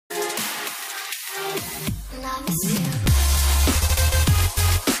Hi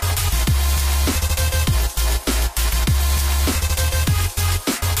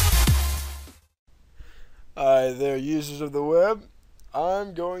there, users of the web.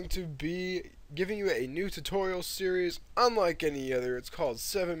 I'm going to be giving you a new tutorial series unlike any other. It's called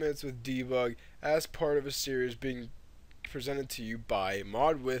 7 Minutes with Debug, as part of a series being presented to you by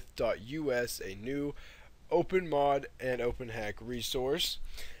modwith.us, a new open mod and open hack resource.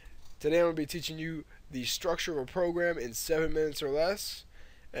 Today I'm going to be teaching you the structure of a program in 7 minutes or less.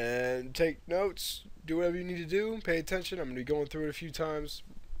 And take notes, do whatever you need to do, pay attention. I'm going to be going through it a few times.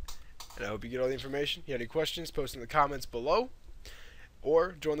 And I hope you get all the information. If you have any questions, post in the comments below.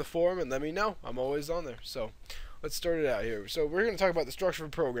 Or join the forum and let me know. I'm always on there. So let's start it out here. So we're going to talk about the structure of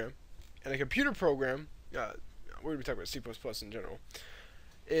a program. And a computer program, we're going to be talking about C++ in general,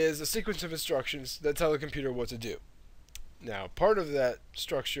 is a sequence of instructions that tell the computer what to do. Now, part of that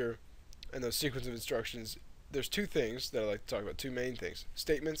structure and those sequence of instructions, there's two things that I like to talk about, two main things: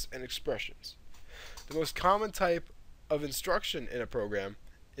 statements and expressions. The most common type of instruction in a program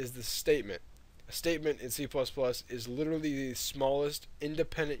is the statement. A statement in C++ is literally the smallest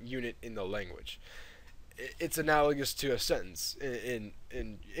independent unit in the language. It's analogous to a sentence in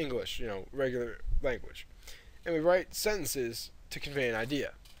English, regular language. And we write sentences to convey an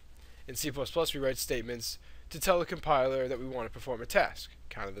idea. In C++, we write statements to tell the compiler that we want to perform a task.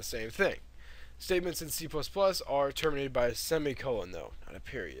 Kind of the same thing. Statements in C++ are terminated by a semicolon, though, not a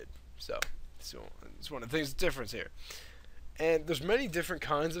period. So it's one of the things that's different here. And there's many different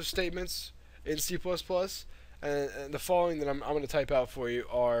kinds of statements in C++, and the following that I'm going to type out for you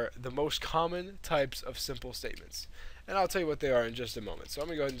are the most common types of simple statements. And I'll tell you what they are in just a moment. So I'm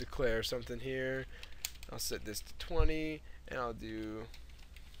going to go ahead and declare something here. I'll set this to 20, and I'll do...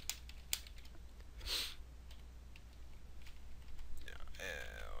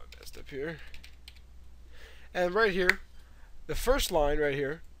 I messed up here. And right here, the first line right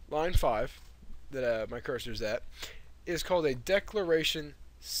here, line 5, that my cursor's at, is called a declaration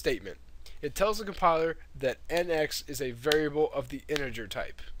statement. It tells the compiler that NX is a variable of the integer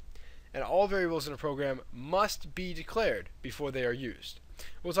type. And all variables in a program must be declared before they are used.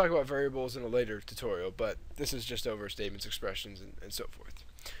 We'll talk about variables in a later tutorial, but this is just over statements, expressions, and so forth.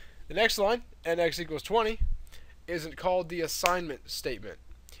 The next line, NX equals 20, isn't called the assignment statement.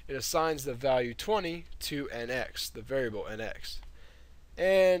 It assigns the value 20 to NX, the variable NX.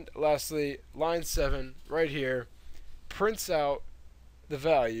 And lastly, line 7, right here, prints out the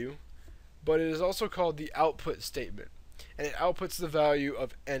value, but it is also called the output statement, and it outputs the value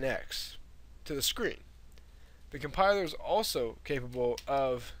of NX to the screen. The compiler is also capable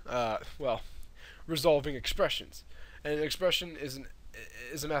of, resolving expressions, and an expression is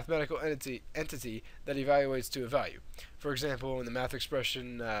a mathematical entity that evaluates to a value. For example, in the math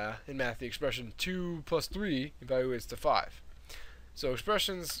expression, the expression 2 plus 3 evaluates to 5. So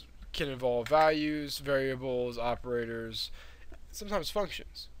expressions can involve values, variables, operators, sometimes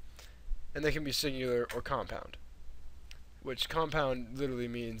functions. And they can be singular or compound. Which compound literally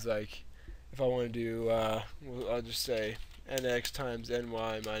means, like, if I want to do, I'll just say nx times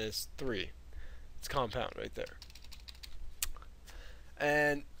ny minus 3. It's compound right there.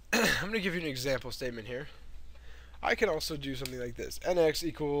 And I'm going to give you an example statement here. I can also do something like this. NX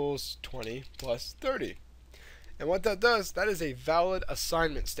equals 20 plus 30. And what that does, that is a valid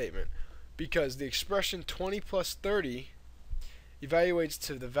assignment statement, because the expression 20 plus 30 evaluates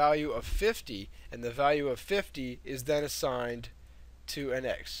to the value of 50, and the value of 50 is then assigned to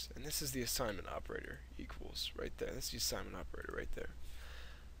NX. And this is the assignment operator, equals right there. That's the assignment operator right there.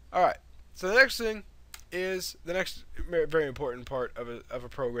 Alright, so the next thing is, the next very important part of a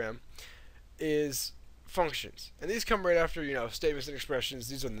program is functions. And these come right after, statements and expressions.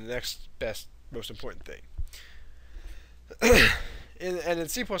 These are the next best, most important thing. And in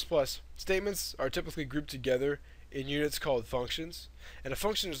C++, statements are typically grouped together in units called functions, and a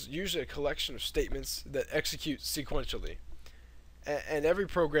function is usually a collection of statements that execute sequentially. And every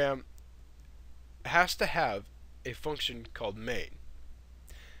program has to have a function called main.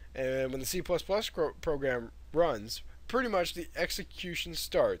 And when the C++ program runs, pretty much the execution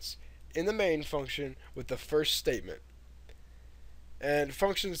starts in the main function with the first statement. And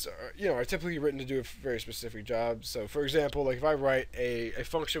functions are typically written to do a very specific job. So for example, like if I write a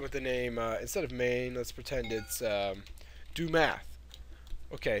function with the name, instead of main, let's pretend it's do math.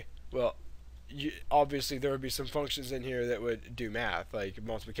 Okay, well, obviously there would be some functions in here that would do math, like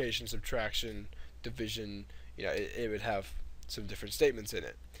multiplication, subtraction, division. It would have some different statements in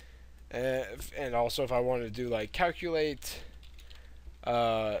it. And also if I wanted to do like calculate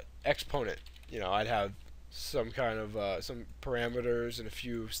exponent, I'd have some kind of some parameters and a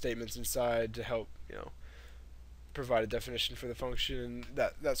few statements inside to help provide a definition for the function,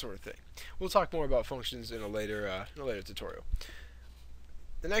 that sort of thing. We'll talk more about functions in a later tutorial.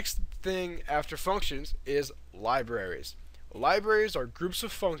 The next thing after functions is libraries. Libraries are groups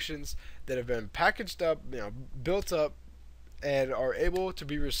of functions that have been packaged up, built up, and are able to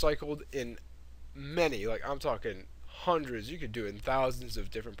be recycled in many, like I'm talking hundreds, you could do it in thousands of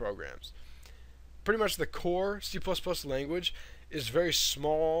different programs. Pretty much the core C++ language is very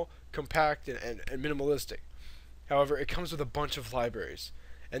small, compact, and minimalistic. However, it comes with a bunch of libraries,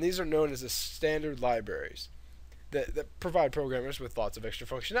 and these are known as the standard libraries that provide programmers with lots of extra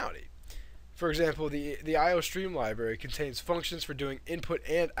functionality. For example, the IOStream library contains functions for doing input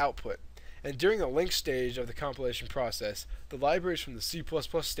and output, and during the link stage of the compilation process, the libraries from the C++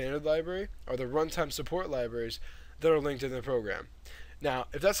 standard library are the runtime support libraries that are linked in the program. Now,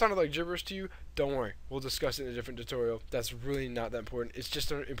 if that sounded like gibberish to you, don't worry. We'll discuss it in a different tutorial. That's really not that important. It's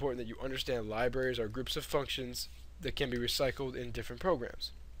just important that you understand libraries are groups of functions that can be recycled in different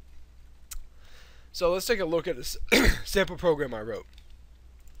programs. So let's take a look at this sample program I wrote.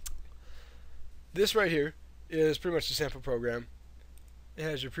 This right here is pretty much the sample program. It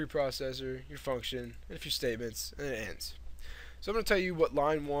has your preprocessor, your function, and a few statements, and it ends. So I'm going to tell you what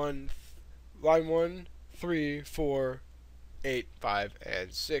line 1, 3, 4, 8, 5,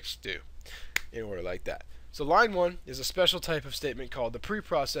 and 6 do, in order like that. So line 1 is a special type of statement called the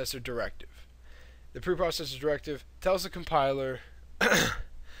preprocessor directive. The preprocessor directive tells the compiler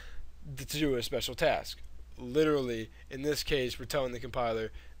to do a special task. Literally, in this case, we're telling the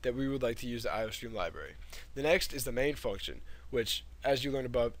compiler that we would like to use the IOStream library. The next is the main function, which, as you learned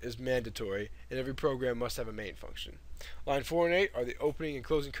above, is mandatory, and every program must have a main function. Line 4 and 8 are the opening and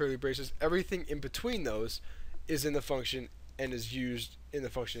closing curly braces. Everything in between those is in the function and is used in the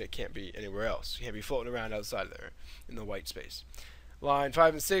function. It can't be anywhere else. It can't be floating around outside of there in the white space. Line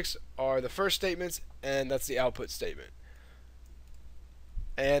 5 and 6 are the first statements, and that's the output statement.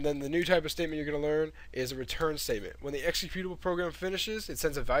 And then the new type of statement you're going to learn is a return statement. When the executable program finishes, it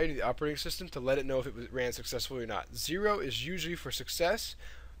sends a value to the operating system to let it know if it ran successfully or not. 0 is usually for success.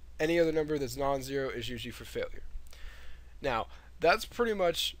 Any other number that's non-zero is usually for failure. Now, that's pretty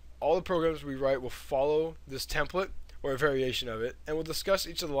much all the programs we write will follow this template or a variation of it, and we'll discuss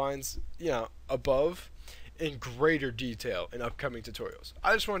each of the lines, above in greater detail in upcoming tutorials.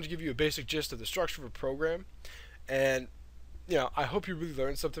 I just wanted to give you a basic gist of the structure of a program, and I hope you really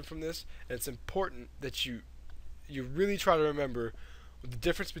learned something from this, and it's important that you really try to remember the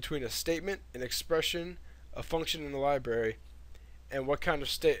difference between a statement, an expression, a function in the library, and what kind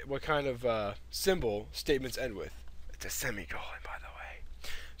of symbol statements end with. It's a semicolon, by the way.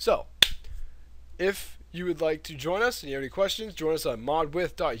 So, if you would like to join us and you have any questions, join us on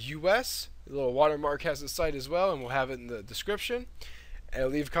modwith.us. The little watermark has the site as well, and we'll have it in the description. And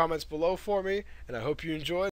leave comments below for me, and I hope you enjoyed.